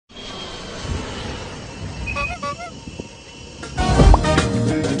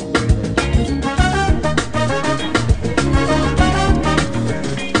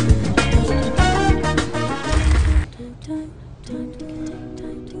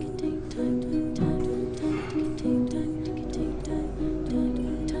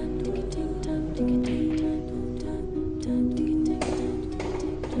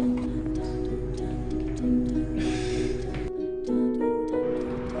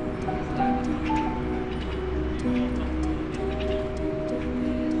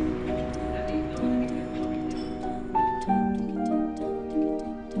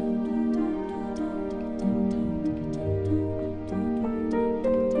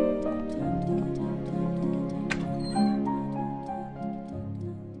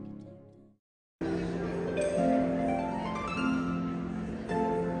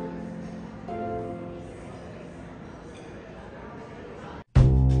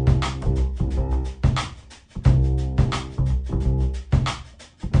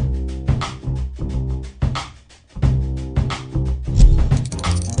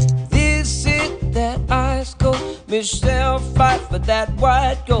Michelle fight for that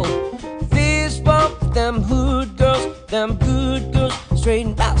white gold. Fist bump them hood girls, them good girls,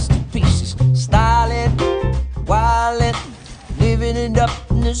 straight masterpieces. Styling, wildin', living it up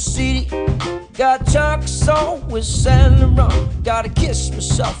in the city. Got Chuck's on with Saint Laurent. Gotta kiss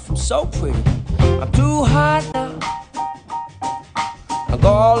myself, I'm so pretty. I'm too hot now. I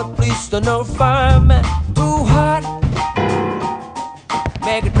call the police to no fireman. Too hot.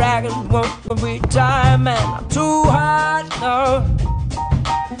 Make a dragon won't retire, man. I'm too hot now.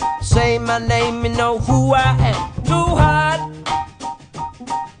 Say my name, you know who I am. Too hot.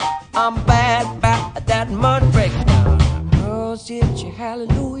 I'm bad, bad at that mud break now. Girls, hit you,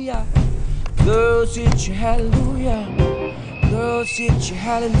 hallelujah. Girls, hit you, hallelujah. Girls, hit you,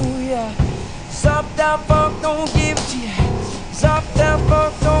 hallelujah. Stop that funk, don't give it to you. Stop that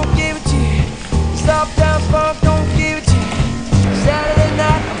funk, don't give it to you. Stop that funk, don't give it to you. Saturday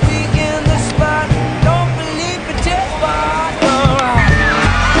night, I'm big in the spot. Don't believe it, just watch.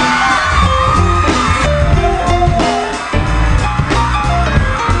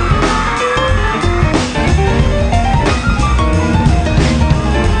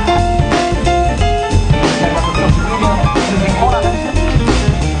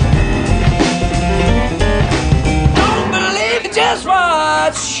 Don't believe it, just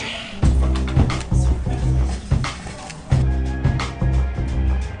watch.